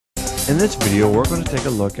In this video, we're going to take a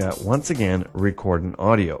look at, once again, recording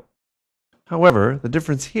audio. However, the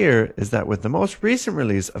difference here is that with the most recent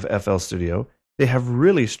release of FL Studio, they have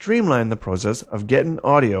really streamlined the process of getting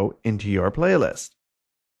audio into your playlist.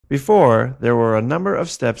 Before, there were a number of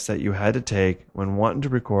steps that you had to take when wanting to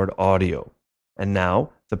record audio, and now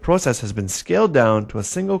the process has been scaled down to a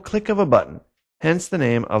single click of a button, hence the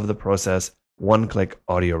name of the process, one-click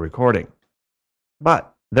audio recording. But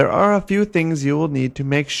there are a few things you will need to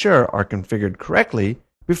make sure are configured correctly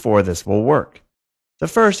before this will work. The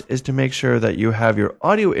first is to make sure that you have your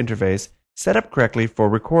audio interface set up correctly for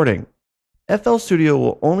recording. FL Studio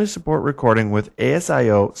will only support recording with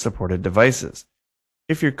ASIO supported devices.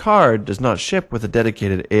 If your card does not ship with a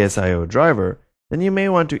dedicated ASIO driver, then you may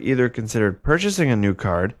want to either consider purchasing a new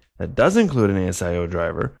card that does include an ASIO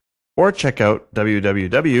driver, or check out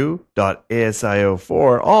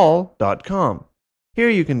www.asio4all.com. Here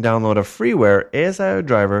you can download a freeware ASIO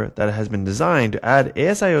driver that has been designed to add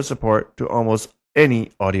ASIO support to almost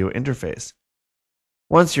any audio interface.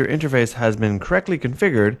 Once your interface has been correctly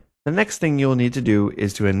configured, the next thing you'll need to do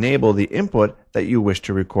is to enable the input that you wish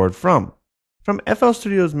to record from. From FL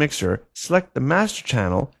Studio's mixer, select the master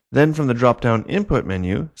channel, then from the drop-down input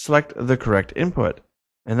menu, select the correct input.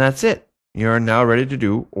 And that's it. You are now ready to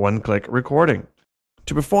do one-click recording.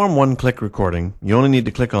 To perform one-click recording, you only need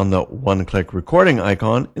to click on the one-click recording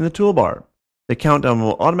icon in the toolbar. The countdown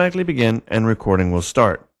will automatically begin and recording will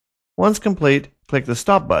start. Once complete, click the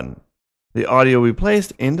stop button. The audio will be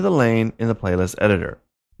placed into the lane in the playlist editor.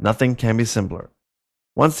 Nothing can be simpler.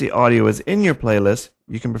 Once the audio is in your playlist,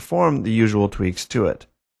 you can perform the usual tweaks to it.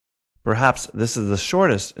 Perhaps this is the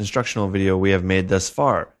shortest instructional video we have made thus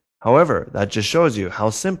far. However, that just shows you how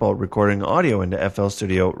simple recording audio into FL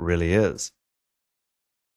Studio really is.